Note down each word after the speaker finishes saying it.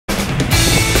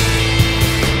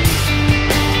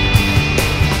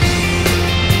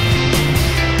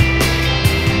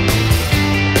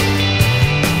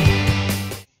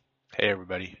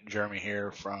Jeremy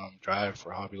here from Drive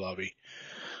for Hobby Lobby.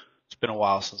 It's been a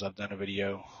while since I've done a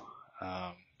video.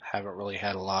 Haven't really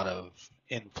had a lot of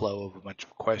inflow of a bunch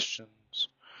of questions.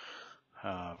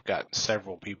 I've gotten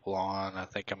several people on. I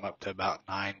think I'm up to about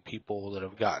 9 people that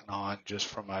have gotten on just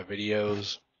from my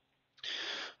videos.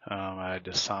 I had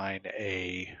to sign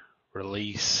a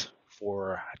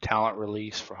talent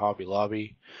release for Hobby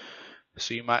Lobby.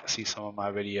 So you might see some of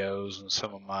my videos and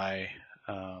some of my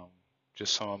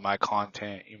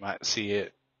content. You might see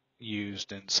it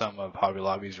used in some of Hobby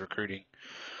Lobby's recruiting.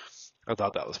 I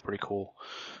thought that was pretty cool.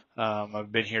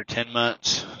 I've been here 10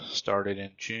 months, started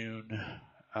in June.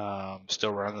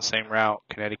 Still running the same route.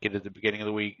 Connecticut at the beginning of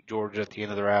the week, Georgia at the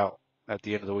end of the route, at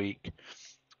the end of the week.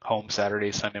 Home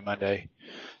Saturday, Sunday, Monday.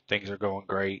 Things are going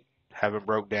great. Haven't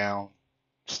broke down.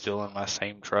 Still in my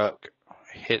same truck,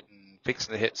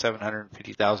 fixing to hit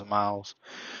 750,000 miles.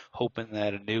 Hoping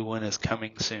that a new one is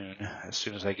coming soon. As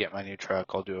soon as I get my new truck,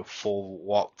 I'll do a full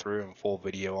walkthrough and full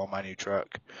video on my new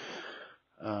truck.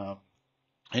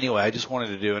 Anyway, I just wanted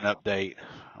to do an update.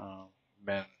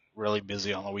 Been really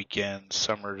busy on the weekends.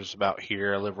 Summer is about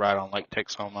here. I live right on Lake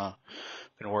Texoma.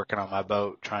 Been working on my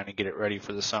boat, trying to get it ready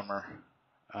for the summer.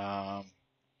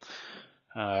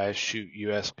 I shoot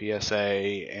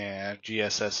USPSA and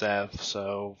GSSF,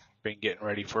 so been getting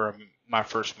ready for my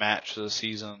first match of the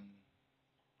season.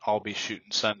 I'll be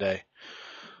shooting Sunday.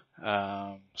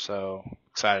 So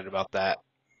excited about that.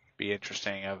 Be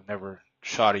interesting. I've never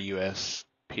shot a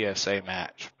USPSA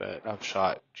match, but I've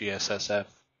shot GSSF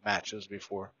matches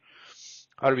before.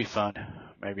 Ought to be fun.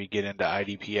 Maybe get into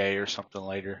IDPA or something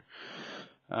later.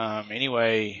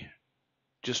 Anyway,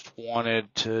 just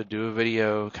wanted to do a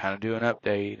video, kind of do an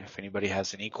update. If anybody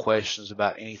has any questions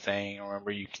about anything,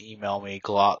 remember you can email me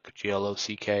Glock,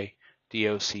 GLOCK,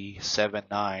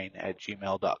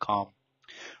 DOC79@gmail.com.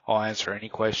 I'll answer any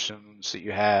questions that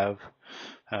you have.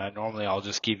 Normally I'll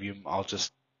just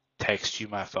text you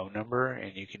my phone number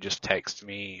and you can just text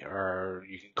me or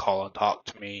you can call and talk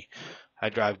to me. I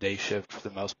drive day shift for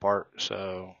the most part,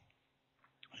 so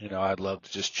I'd love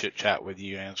to just chit chat with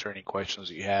you, answer any questions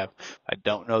that you have. If I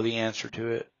don't know the answer to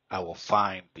it, I will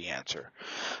find the answer.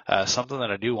 Something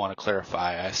that I do want to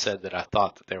clarify, I said that I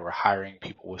thought that they were hiring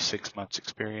people with 6 months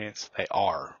experience. They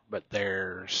are, but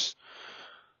there's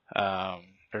a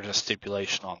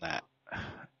stipulation on that.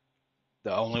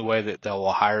 The only way that they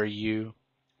will hire you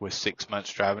with 6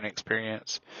 months driving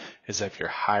experience is if you're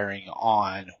hiring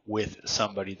on with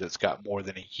somebody that's got more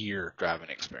than a year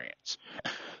driving experience.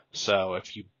 So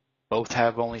if you both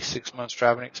have only 6 months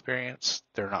driving experience,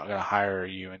 they're not going to hire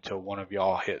you until one of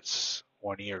y'all hits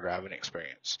 1 year driving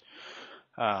experience.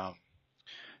 And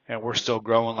we're still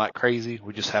growing like crazy.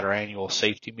 We just had our annual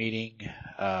safety meeting,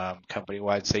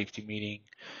 company-wide safety meeting.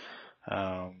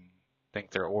 I think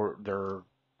they're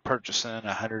purchasing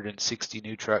 160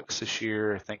 new trucks this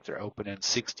year. I think they're opening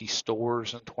 60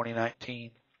 stores in 2019,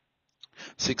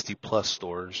 60 plus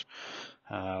stores.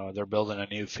 They're building a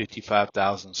new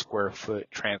 55,000 square foot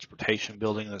transportation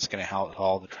building that's going to house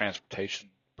all the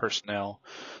transportation personnel,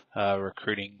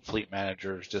 recruiting fleet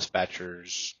managers,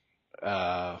 dispatchers,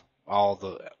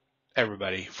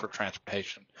 everybody for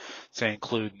transportation. It's going to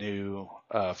include new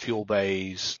fuel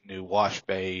bays, new wash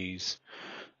bays,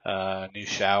 new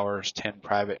showers, 10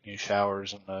 private new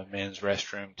showers in the men's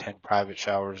restroom, 10 private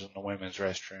showers in the women's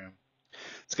restroom.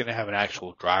 It's going to have an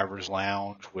actual driver's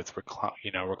lounge with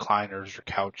recliners or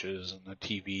couches and the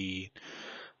TV.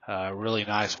 Really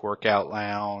nice workout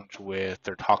lounge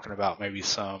they're talking about maybe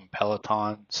some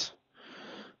Pelotons,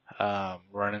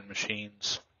 running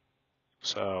machines.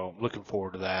 So looking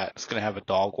forward to that. It's going to have a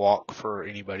dog walk for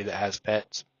anybody that has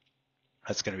pets.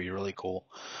 That's going to be really cool.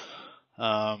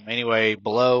 Anyway,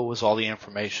 below was all the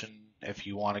information. If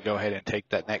you want to go ahead and take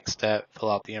that next step,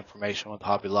 fill out the information with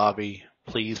Hobby Lobby.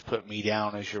 Please put me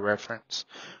down as your reference.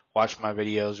 Watch my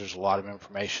videos. There's a lot of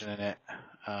information in it.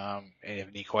 And if you have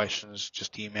any questions,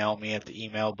 just email me at the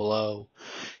email below.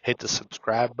 Hit the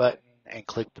subscribe button and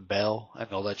click the bell, and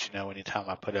they'll let you know anytime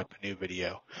I put up a new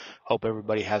video. Hope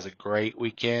everybody has a great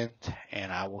weekend,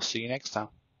 and I will see you next time.